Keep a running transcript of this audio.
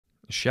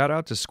Shout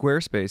out to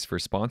Squarespace for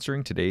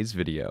sponsoring today's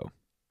video.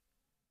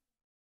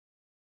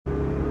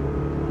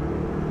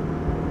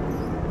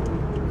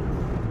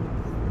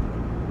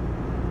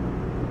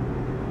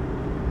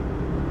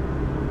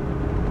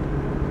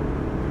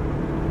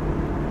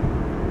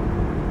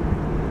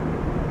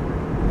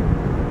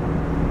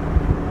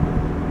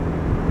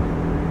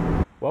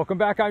 Welcome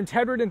back, I'm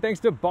Tedward, and thanks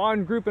to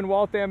Bond Group in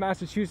Waltham,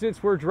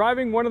 Massachusetts, we're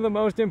driving one of the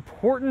most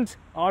important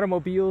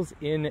automobiles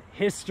in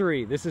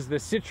history. This is the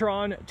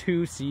Citroën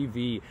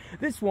 2CV.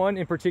 This one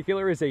in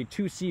particular is a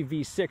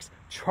 2CV6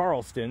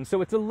 Charleston,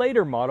 so it's a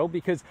later model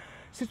because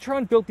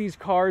Citroën built these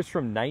cars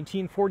from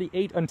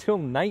 1948 until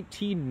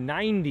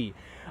 1990.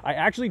 I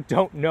actually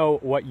don't know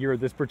what year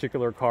this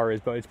particular car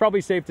is, but it's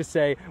probably safe to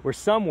say we're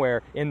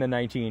somewhere in the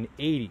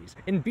 1980s.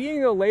 And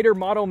being a later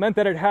model meant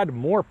that it had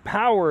more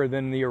power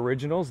than the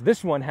originals.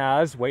 This one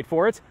has, wait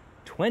for it,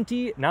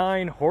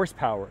 29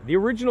 horsepower. The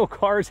original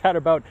cars had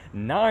about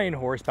 9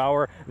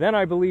 horsepower, then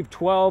I believe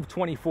 12,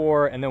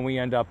 24, and then we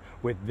end up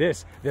with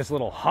this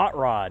little hot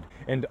rod.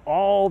 And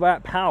all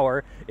that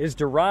power is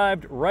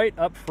derived right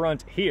up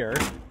front here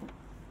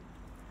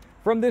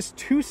from this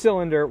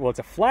two-cylinder, well, it's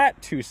a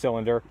flat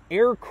two-cylinder,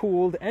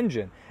 air-cooled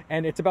engine.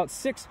 And it's about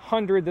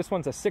 600, this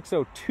one's a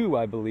 602,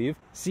 I believe,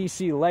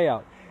 cc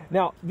layout.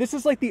 Now, this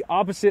is like the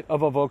opposite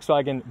of a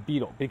Volkswagen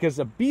Beetle, because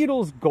a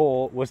Beetle's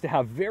goal was to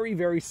have very,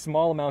 very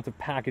small amount of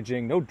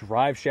packaging, no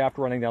drive shaft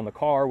running down the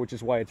car, which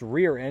is why it's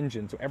rear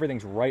engine, so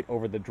everything's right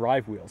over the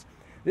drive wheels.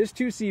 This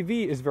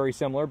 2CV is very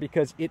similar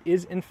because it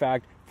is, in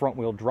fact,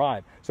 front-wheel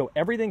drive. So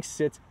everything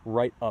sits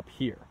right up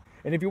here.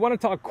 And if you want to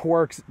talk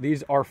quirks,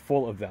 these are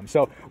full of them.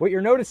 So what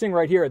you're noticing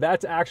right here,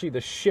 that's actually the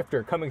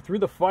shifter coming through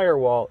the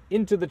firewall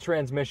into the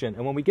transmission.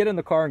 And when we get in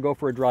the car and go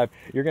for a drive,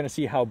 you're going to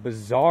see how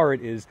bizarre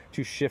it is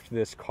to shift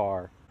this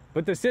car.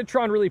 But the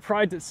Citroën really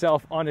prides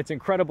itself on its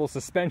incredible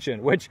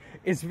suspension, which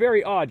is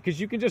very odd because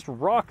you can just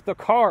rock the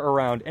car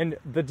around. And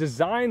the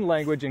design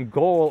language and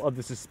goal of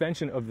the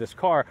suspension of this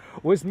car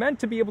was meant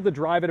to be able to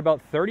drive at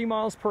about 30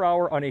 miles per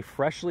hour on a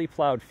freshly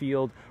plowed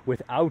field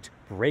without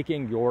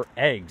breaking your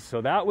eggs.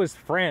 So that was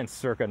France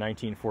circa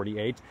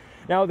 1948.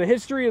 Now, the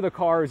history of the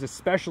car is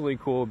especially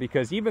cool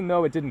because even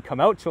though it didn't come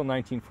out till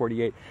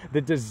 1948, the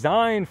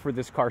design for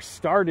this car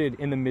started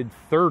in the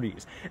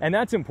mid-30s. And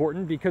that's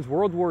important because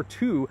World War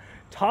II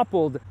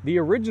toppled the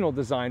original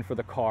design for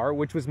the car,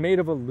 which was made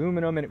of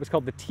aluminum, and it was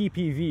called the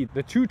TPV,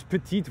 the toute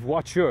petite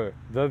voiture,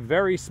 the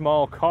very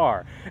small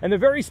car. And the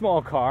very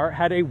small car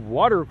had a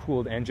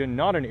water-cooled engine,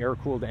 not an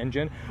air-cooled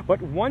engine,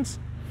 but once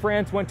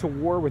France went to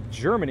war with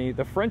Germany,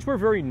 the French were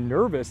very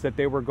nervous that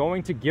they were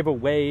going to give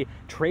away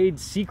trade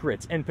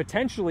secrets and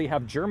potentially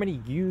have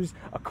Germany use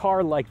a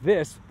car like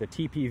this, the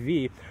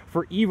TPV,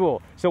 for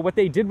evil. So what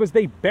they did was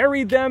they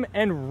buried them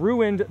and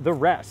ruined the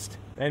rest.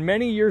 And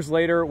many years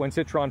later, when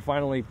Citroën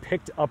finally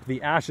picked up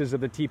the ashes of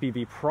the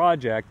TPV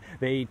project,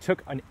 they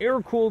took an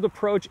air-cooled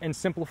approach and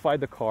simplified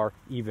the car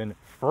even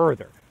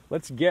further.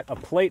 Let's get a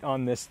plate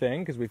on this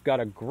thing because we've got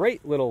a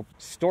great little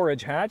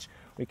storage hatch.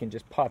 We can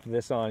just pop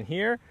this on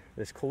here.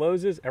 This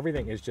closes.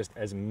 Everything is just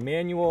as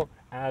manual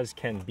as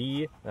can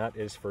be, that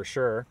is for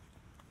sure.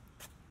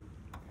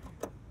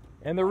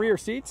 And the rear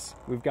seats,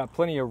 we've got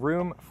plenty of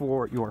room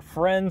for your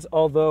friends,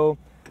 although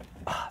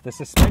the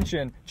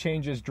suspension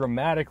changes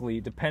dramatically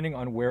depending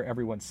on where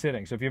everyone's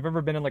sitting. So if you've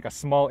ever been in like a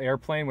small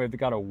airplane where they've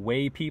got to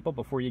weigh people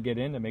before you get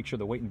in to make sure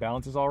the weight and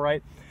balance is all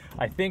right,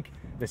 I think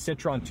the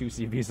Citroën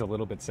 2CV is a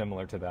little bit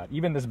similar to that.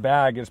 Even this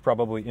bag is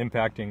probably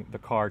impacting the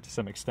car to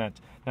some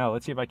extent. Now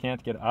let's see if I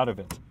can't get out of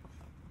it.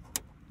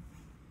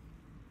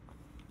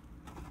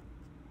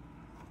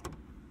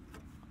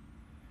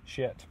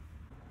 Shit.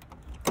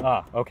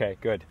 Ah, okay,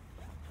 good.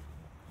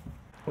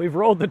 We've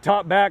rolled the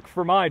top back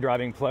for my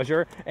driving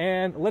pleasure,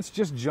 and let's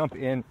just jump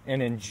in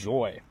and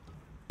enjoy.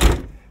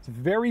 It's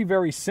very,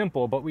 very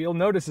simple, but what you'll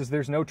notice is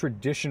there's no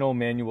traditional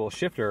manual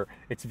shifter.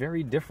 It's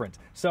very different.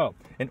 So,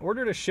 in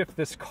order to shift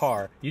this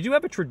car, you do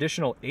have a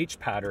traditional H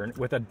pattern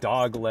with a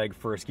dog leg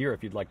first gear,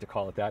 if you'd like to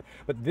call it that,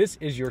 but this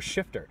is your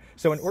shifter.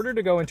 So in order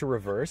to go into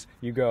reverse,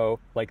 you go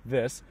like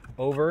this,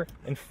 over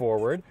and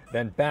forward,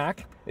 then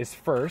back is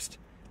first,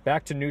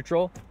 back to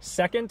neutral,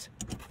 second,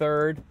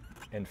 third,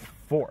 and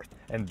fourth.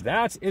 And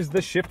that is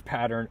the shift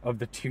pattern of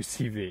the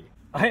 2CV.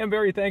 I am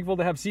very thankful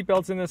to have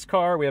seatbelts in this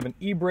car. We have an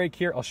e-brake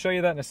here. I'll show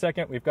you that in a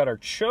second. We've got our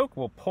choke.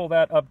 We'll pull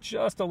that up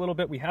just a little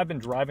bit. We have been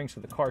driving, so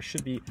the car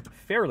should be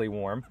fairly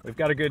warm. We've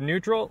got a good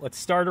neutral. Let's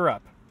start her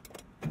up.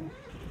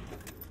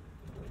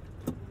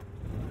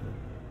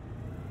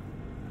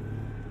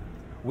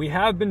 We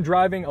have been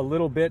driving a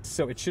little bit,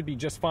 so it should be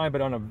just fine,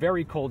 but on a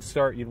very cold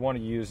start, you'd want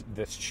to use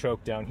this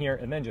choke down here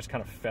and then just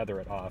kind of feather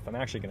it off. I'm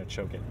actually going to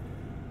choke it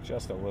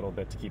just a little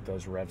bit to keep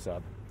those revs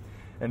up.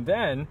 And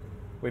then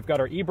we've got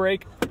our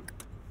e-brake,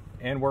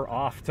 and we're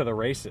off to the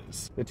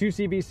races. The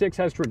 2CV6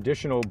 has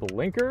traditional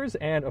blinkers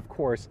and, of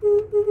course,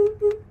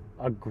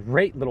 a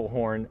great little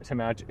horn to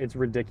match its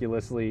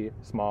ridiculously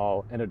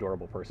small and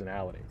adorable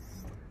personality.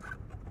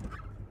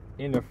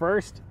 Into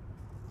first.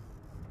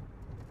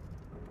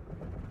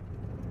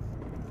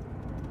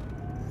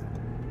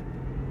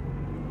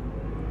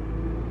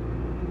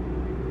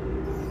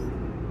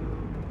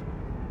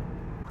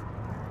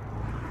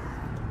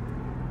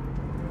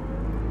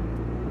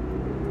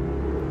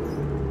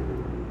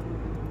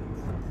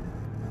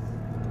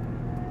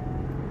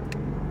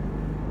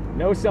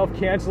 no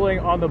self-canceling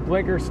on the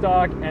blinker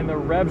stock, and the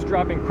revs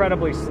drop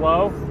incredibly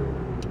slow.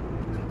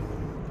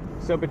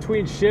 So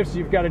between shifts,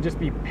 you've got to just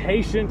be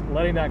patient,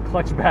 letting that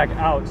clutch back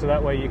out, so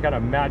that way you kind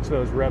of match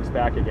those revs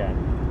back again.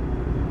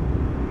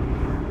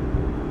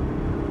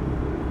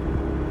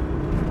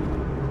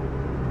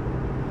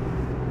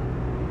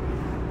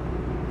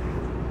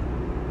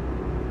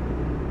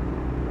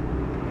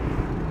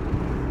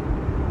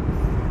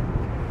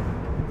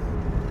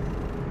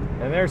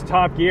 And there's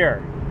top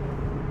gear.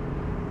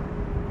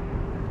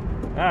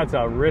 That's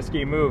a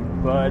risky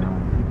move, bud.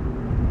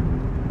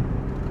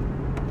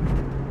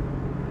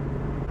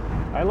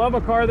 I love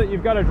a car that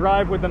you've got to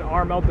drive with an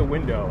arm out the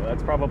window.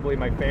 That's probably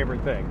my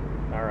favorite thing.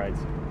 All right.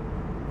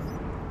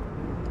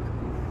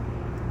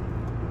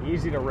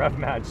 Easy to rev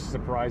match,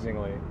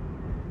 surprisingly.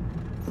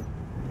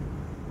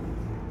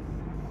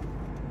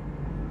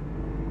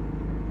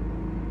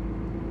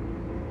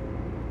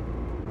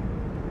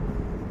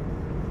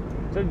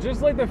 So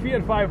just like the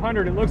Fiat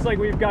 500, it looks like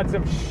we've got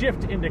some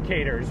shift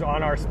indicators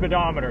on our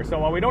speedometer. So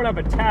while we don't have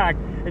a tach,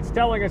 it's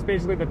telling us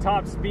basically the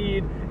top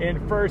speed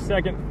in first,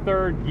 second,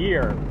 third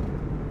gear.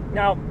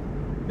 Now,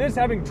 this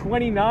having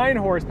 29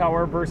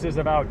 horsepower versus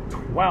about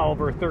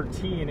 12 or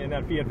 13 in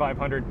that Fiat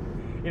 500,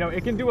 you know,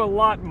 it can do a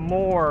lot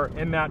more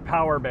in that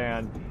power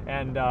band.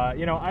 And,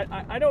 you know,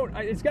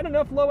 it's got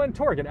enough low-end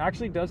torque. It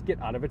actually does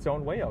get out of its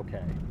own way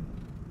okay.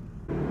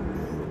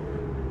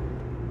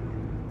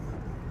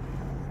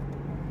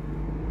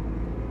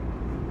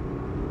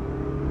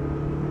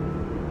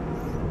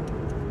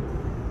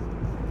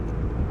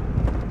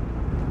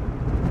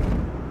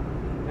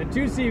 The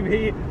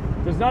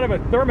 2CV does not have a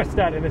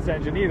thermostat in this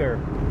engine either.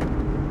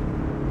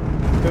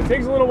 So it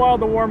takes a little while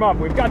to warm up.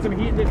 We've got some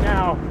heat in it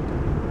now.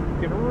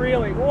 You can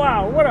really,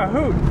 wow, what a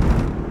hoot.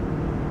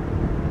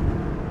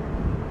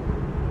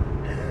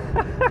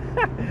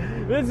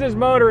 This is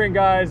motoring,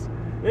 guys.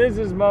 This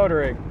is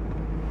motoring.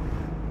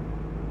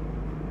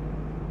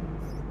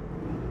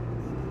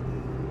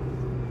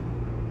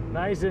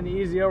 Nice and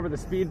easy over the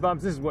speed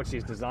bumps. This is what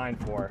she's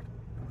designed for.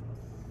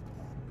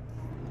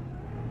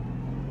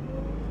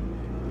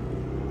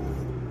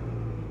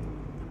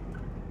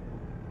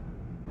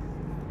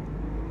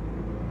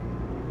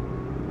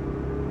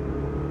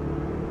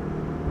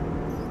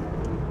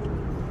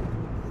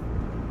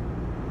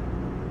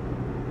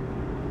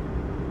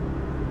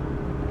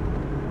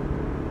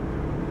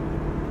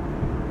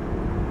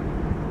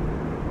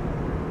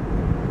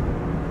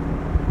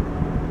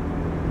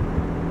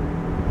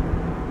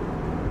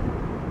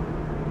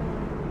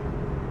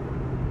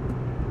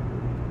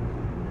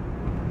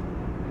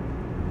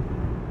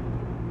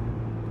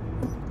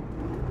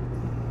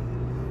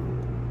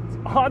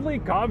 Oddly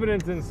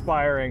confidence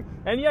inspiring.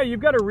 And yeah,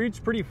 you've got to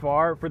reach pretty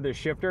far for the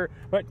shifter,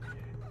 but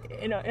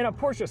in a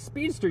Porsche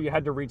Speedster, you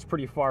had to reach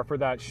pretty far for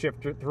that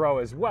shifter throw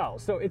as well.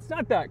 So it's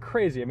not that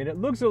crazy. I mean, it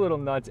looks a little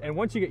nuts, and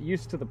once you get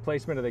used to the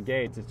placement of the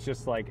gates, it's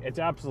just like, it's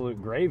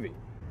absolute gravy.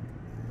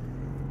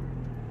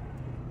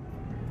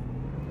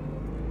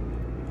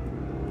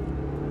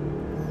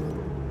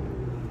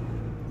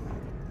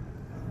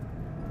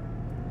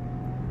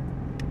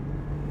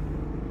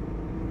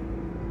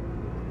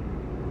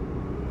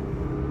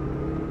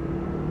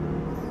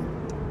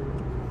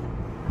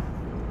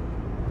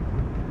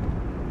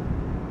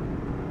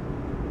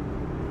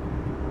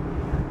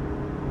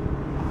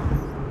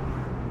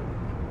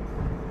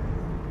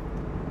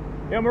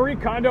 You know, Marie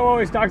Kondo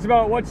always talks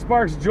about what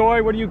sparks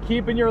joy, what do you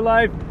keep in your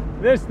life?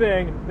 This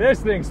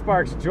thing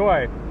sparks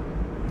joy.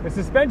 The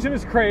suspension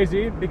is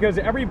crazy because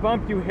every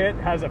bump you hit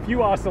has a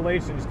few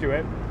oscillations to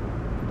it.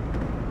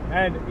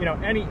 And, you know,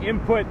 any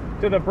input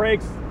to the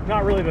brakes,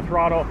 not really the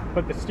throttle,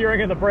 but the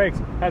steering of the brakes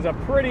has a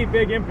pretty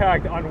big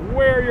impact on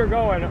where you're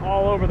going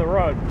all over the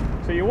road.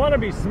 So you want to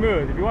be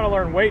smooth. If you want to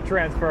learn weight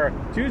transfer,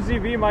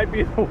 2CV might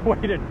be the way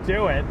to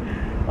do it.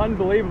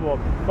 Unbelievable.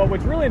 But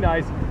what's really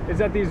nice is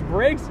that these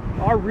brakes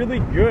are really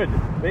good.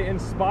 They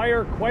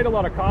inspire quite a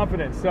lot of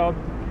confidence. So,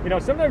 you know,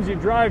 sometimes you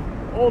drive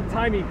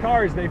old-timey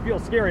cars, they feel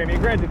scary. I mean,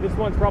 granted, this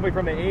one's probably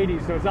from the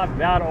 80s, so it's not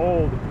that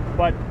old,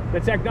 but the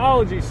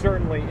technology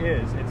certainly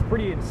is. It's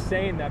pretty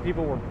insane that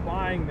people were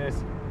buying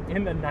this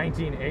in the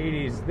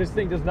 1980s. This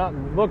thing does not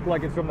look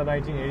like it's from the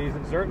 1980s.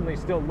 It certainly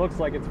still looks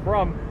like it's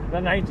from the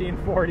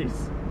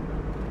 1940s.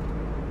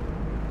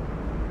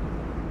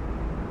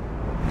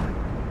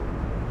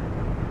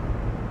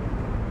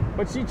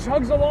 But she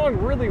chugs along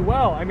really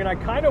well. I mean, I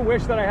kind of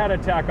wish that I had a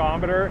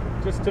tachometer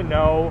just to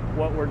know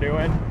what we're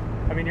doing.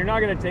 I mean, you're not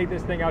going to take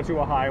this thing out to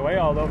a highway,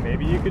 although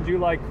maybe you could do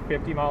like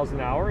 50 miles an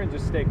hour and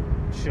just stay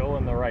chill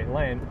in the right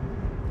lane.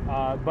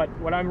 But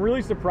what I'm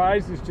really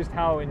surprised is just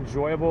how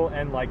enjoyable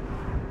and like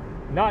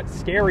not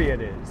scary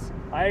it is.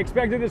 I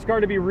expected this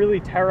car to be really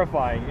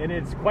terrifying, and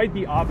it's quite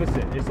the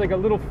opposite. It's like a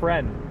little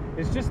friend.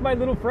 It's just my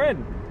little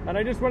friend, and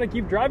I just want to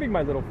keep driving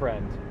my little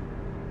friend.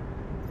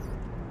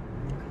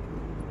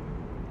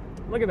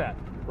 Look at that.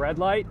 Red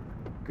light,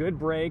 good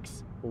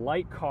brakes,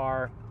 light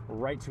car,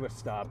 right to a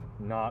stop,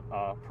 not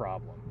a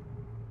problem.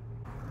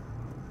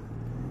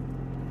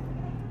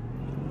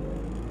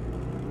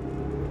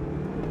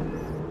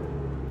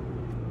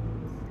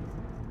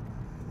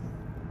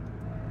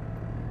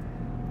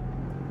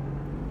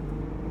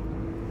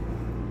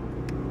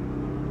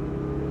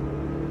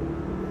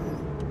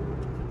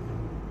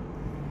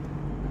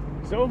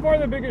 So far,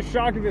 the biggest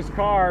shock of this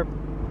car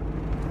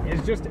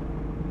is just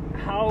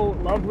how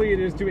lovely it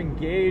is to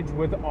engage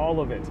with all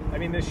of it. I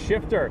mean, this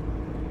shifter,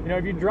 you know,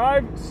 if you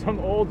drive some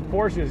old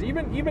Porsches,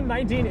 even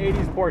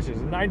 1980s Porsches,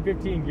 a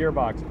 915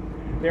 gearbox,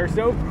 they're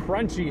so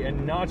crunchy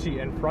and notchy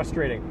and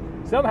frustrating.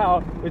 Somehow,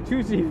 the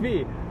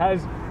 2CV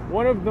has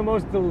one of the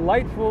most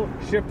delightful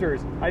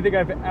shifters I think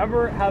I've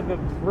ever had the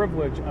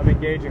privilege of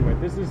engaging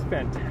with. This is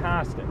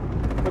fantastic.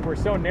 Look, we're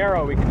so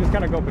narrow, we can just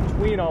kind of go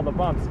between all the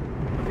bumps.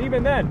 And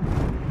even then,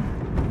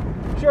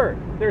 sure,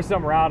 there's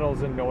some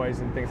rattles and noise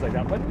and things like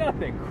that, but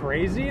nothing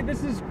crazy.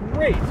 This is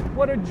great.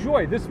 What a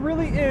joy. This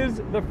really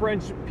is the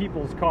French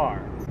people's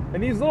car.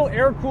 And these little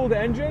air-cooled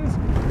engines,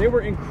 they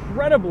were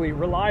incredibly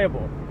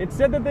reliable. It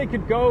said that they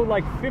could go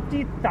like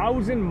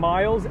 50,000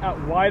 miles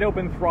at wide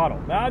open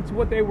throttle. That's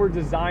what they were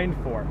designed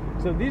for.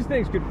 So these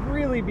things could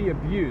really be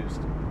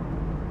abused.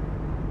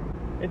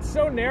 It's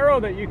so narrow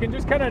that you can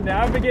just kind of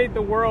navigate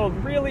the world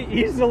really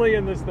easily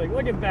in this thing.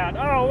 Look at that.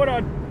 Oh, what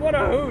a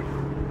hoot.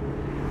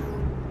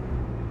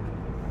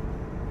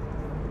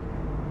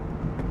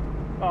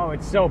 Oh,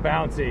 it's so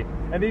bouncy.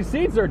 And these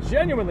seats are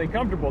genuinely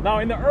comfortable. Now,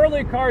 in the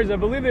early cars, I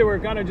believe they were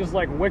kind of just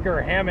like wicker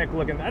hammock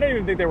looking. I don't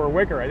even think they were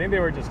wicker. I think they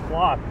were just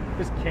cloth,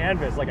 just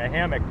canvas, like a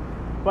hammock.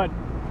 But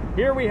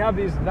here we have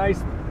these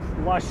nice,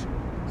 plush,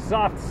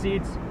 soft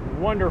seats.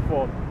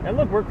 Wonderful. And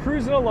look, we're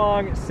cruising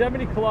along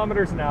 70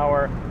 kilometers an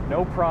hour.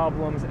 No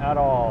problems at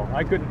all.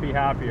 I couldn't be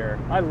happier.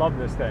 I love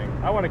this thing.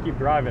 I want to keep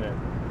driving it.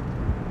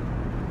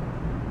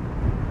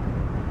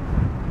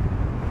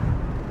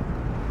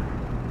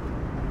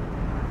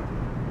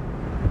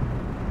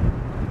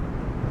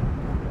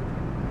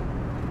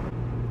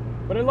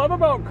 What I love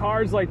about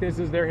cars like this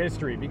is their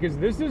history, because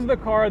this is the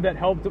car that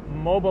helped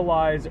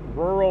mobilize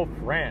rural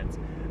France.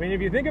 I mean,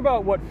 if you think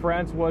about what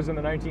France was in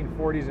the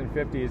 1940s and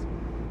 50s,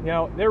 you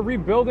know, they're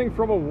rebuilding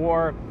from a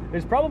war.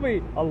 There's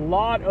probably a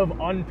lot of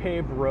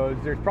unpaved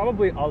roads. There's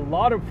probably a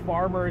lot of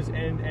farmers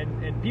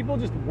and people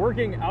just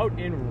working out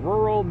in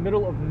rural,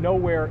 middle of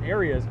nowhere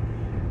areas.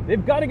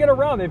 They've got to get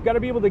around. They've got to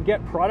be able to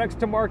get products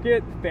to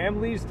market,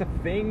 families to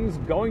things,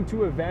 going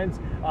to events,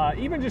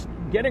 even just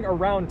getting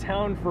around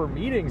town for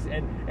meetings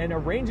and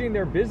arranging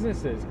their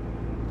businesses.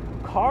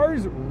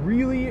 Cars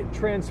really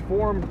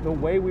transformed the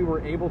way we were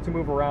able to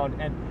move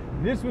around, and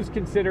this was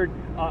considered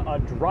a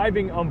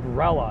driving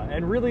umbrella.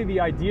 And really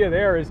the idea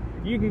there is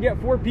you can get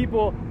 4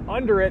 people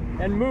under it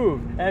and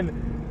move. And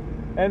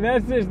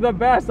this is the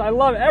best. I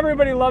love it.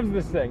 Everybody loves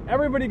this thing.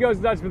 Everybody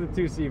goes nuts for the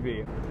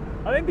 2CV.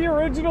 I think the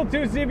original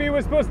 2CV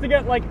was supposed to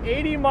get like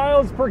 80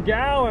 miles per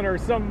gallon or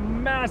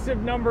some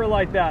massive number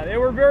like that. They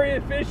were very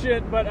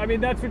efficient, but I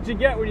mean, that's what you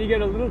get when you get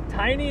a little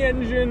tiny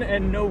engine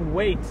and no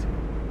weight.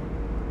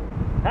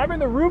 Having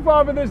the roof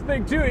off of this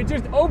thing too, it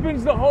just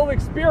opens the whole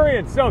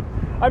experience. So,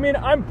 I mean,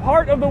 I'm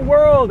part of the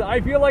world.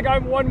 I feel like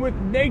I'm one with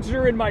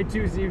nature in my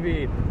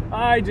 2CV.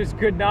 I just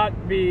could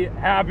not be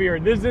happier.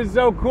 This is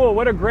so cool.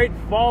 What a great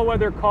fall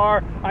weather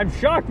car. I'm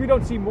shocked we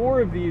don't see more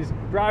of these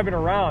driving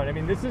around. I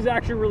mean, this is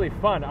actually really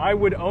fun. I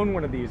would own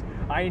one of these.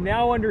 I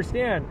now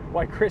understand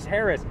why Chris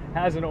Harris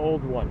has an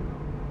old one.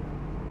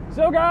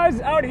 So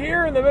guys, out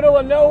here in the middle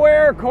of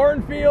nowhere,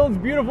 cornfields,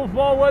 beautiful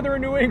fall weather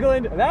in New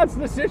England, that's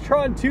the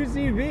Citroën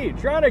 2CV.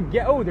 Trying to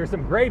get, oh, there's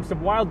some grapes,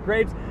 some wild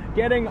grapes,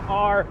 getting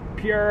our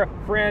pure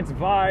France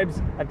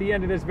vibes at the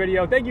end of this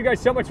video. Thank you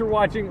guys so much for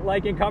watching,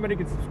 liking, commenting,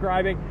 and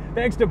subscribing.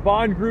 Thanks to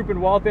Bond Group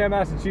in Waltham,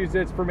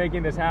 Massachusetts for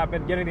making this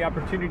happen, getting the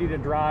opportunity to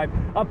drive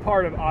a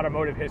part of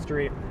automotive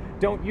history.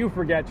 Don't you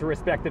forget to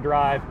respect the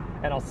drive,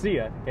 and I'll see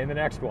you in the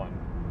next one.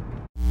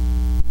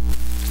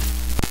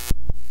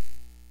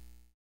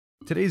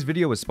 Today's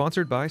video was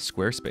sponsored by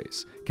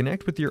Squarespace.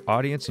 Connect with your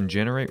audience and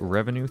generate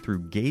revenue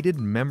through gated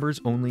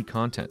members-only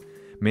content.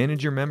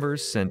 Manage your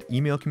members, send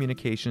email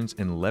communications,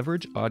 and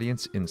leverage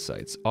audience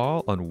insights,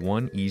 all on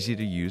one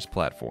easy-to-use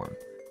platform.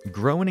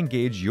 Grow and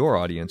engage your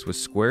audience with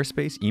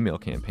Squarespace email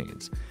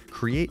campaigns.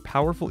 Create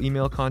powerful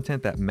email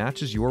content that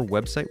matches your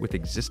website with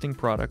existing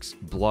products,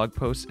 blog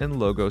posts, and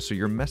logos so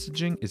your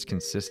messaging is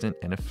consistent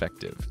and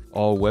effective.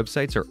 All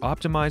websites are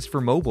optimized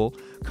for mobile.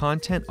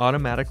 Content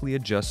automatically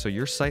adjusts so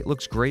your site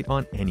looks great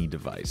on any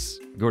device.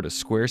 Go to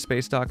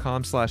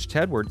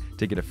squarespace.com/Tedward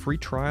to get a free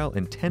trial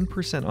and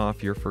 10%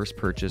 off your first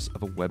purchase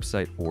of a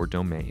website or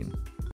domain.